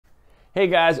Hey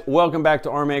guys, welcome back to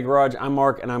RMA Garage. I'm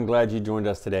Mark and I'm glad you joined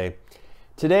us today.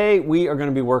 Today we are going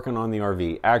to be working on the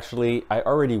RV. Actually, I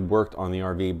already worked on the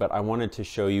RV, but I wanted to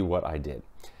show you what I did.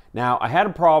 Now, I had a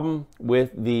problem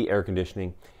with the air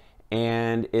conditioning,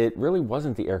 and it really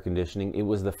wasn't the air conditioning, it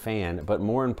was the fan, but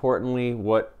more importantly,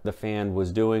 what the fan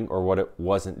was doing or what it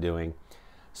wasn't doing.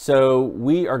 So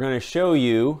we are going to show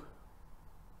you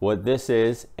what this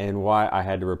is and why I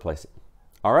had to replace it.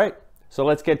 All right, so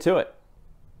let's get to it.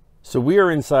 So we are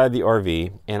inside the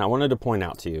RV, and I wanted to point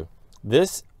out to you,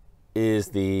 this is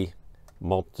the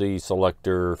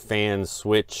multi-selector fan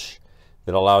switch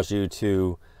that allows you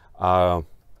to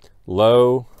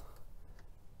low,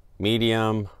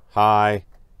 medium, high,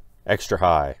 extra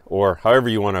high, or however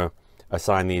you want to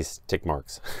assign these tick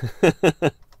marks.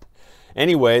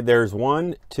 Anyway, there's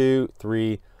 1, 2,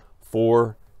 3,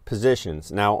 4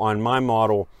 positions. Now on my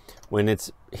model, when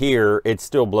it's here, it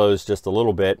still blows just a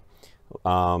little bit.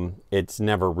 It's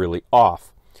never really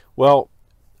off. Well,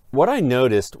 what I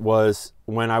noticed was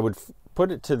when I would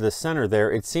put it to the center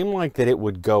there, it seemed like that it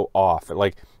would go off.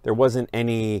 Like there wasn't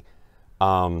any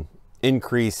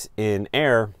increase in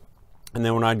air. And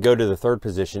then when I'd go to the third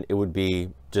position, it would be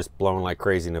just blowing like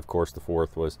crazy. And of course, the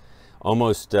fourth was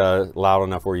almost loud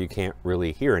enough where you can't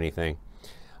really hear anything.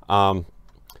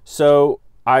 So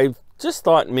I just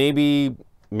thought maybe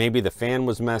the fan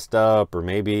was messed up, or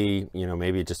maybe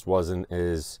it just wasn't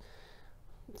as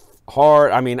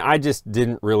hard. I mean, I just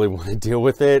didn't really want to deal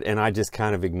with it, and I just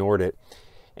kind of ignored it.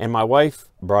 And my wife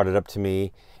brought it up to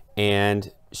me,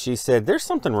 and she said, there's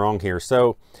something wrong here.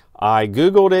 So I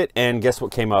Googled it, and guess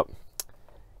what came up?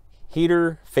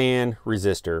 Heater fan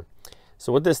resistor.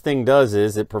 So what this thing does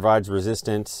is it provides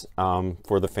resistance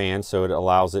for the fan, so it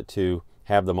allows it to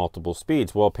have the multiple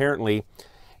speeds. Well, apparently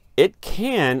it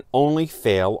can only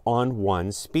fail on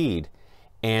one speed,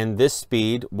 and this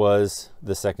speed was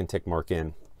the second tick mark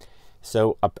in.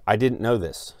 So I didn't know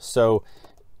this. So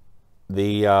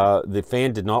the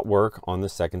fan did not work on the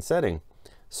second setting.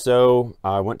 So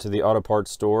I went to the auto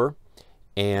parts store,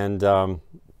 and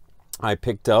I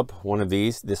picked up one of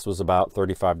these. This was about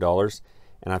 $35,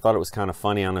 and I thought it was kind of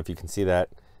funny. I don't know if you can see that.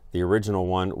 The original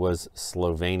one was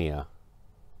Slovenia.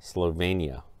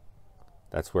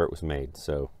 That's where it was made.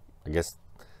 So I guess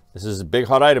this is a big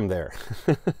hot item there.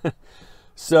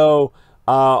 So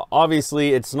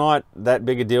obviously it's not that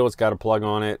big a deal. It's got a plug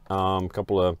on it, a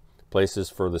couple of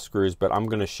places for the screws, but I'm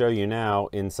going to show you now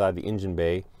inside the engine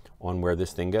bay on where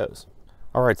this thing goes.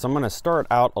 All right, so I'm going to start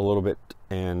out a little bit,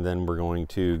 and then we're going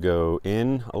to go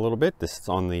in a little bit. This is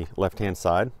on the left-hand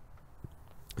side.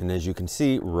 And as you can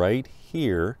see right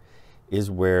here is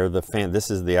where the fan,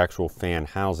 this is the actual fan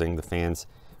housing. The fan's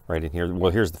right in here.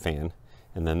 Well, here's the fan.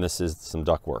 And then this is some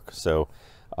ductwork. So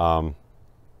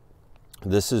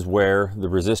this is where the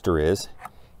resistor is,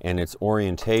 and its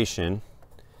orientation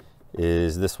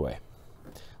is this way.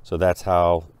 So that's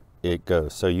how it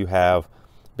goes. So you have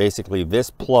basically this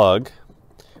plug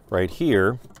right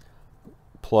here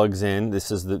plugs in.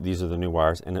 These are the new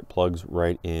wires, and it plugs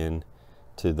right in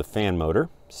to the fan motor.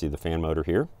 See the fan motor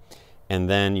here. And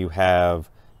then you have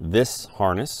this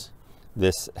harness,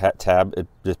 this tab. It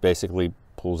just basically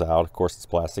pulls out. Of course, it's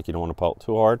plastic. You don't want to pull it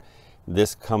too hard.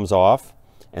 This comes off,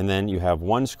 and then you have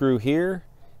one screw here,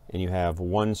 and you have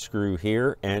one screw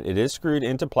here, and it is screwed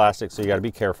into plastic, so you got to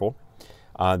be careful.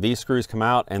 These screws come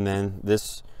out, and then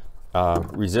this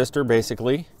resistor,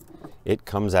 basically, it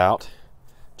comes out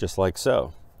just like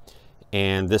so.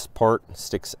 And this part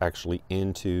sticks actually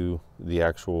into the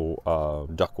actual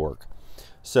ductwork.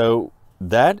 So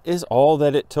that is all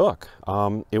that it took.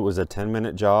 It was a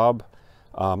 10-minute job.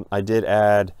 I did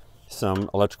add some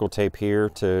electrical tape here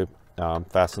to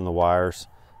fasten the wires,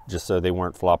 just so they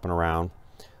weren't flopping around.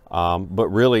 But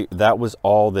really, that was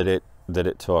all that it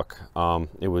took.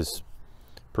 It was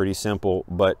pretty simple.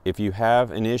 But if you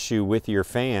have an issue with your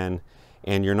fan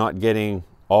and you're not getting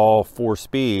all 4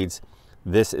 speeds,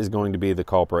 this is going to be the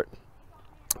culprit.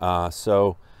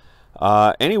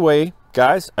 Anyway,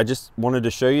 guys, I just wanted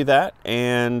to show you that,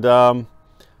 and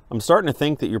I'm starting to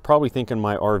think that you're probably thinking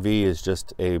my RV is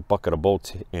just a bucket of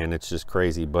bolts and it's just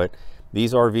crazy, but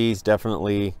these RVs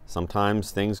definitely,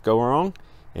 sometimes things go wrong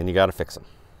and you got to fix them.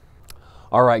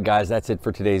 All right, guys, that's it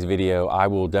for today's video. I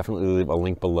will definitely leave a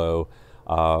link below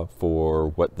for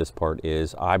what this part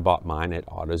is. I bought mine at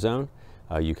AutoZone.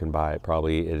 You can buy it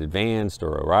probably at Advanced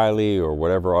or O'Reilly or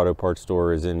whatever auto parts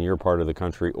store is in your part of the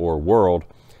country or world.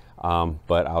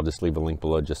 But I'll just leave a link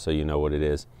below just so you know what it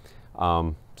is.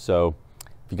 So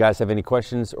if you guys have any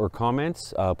questions or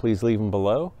comments, please leave them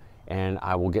below, and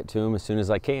I will get to them as soon as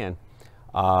I can.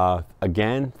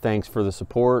 Again, thanks for the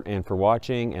support and for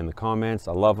watching and the comments.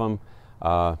 I love them.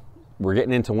 we're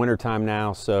getting into winter time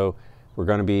now, so we're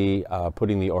going to be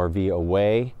putting the RV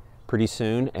away pretty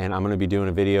soon, and I'm going to be doing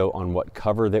a video on what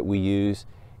cover that we use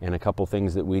and a couple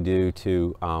things that we do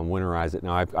to winterize it.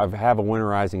 Now I have a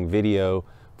winterizing video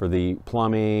for the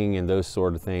plumbing and those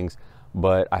sort of things,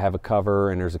 but I have a cover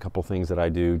and there's a couple things that I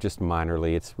do just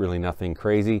minorly. It's really nothing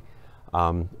crazy,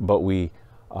 but we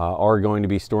are going to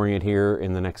be storing it here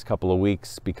in the next couple of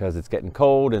weeks because it's getting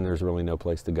cold and there's really no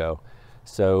place to go.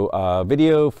 So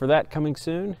video for that coming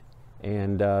soon.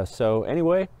 And so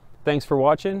anyway, thanks for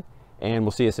watching, and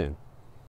we'll see you soon.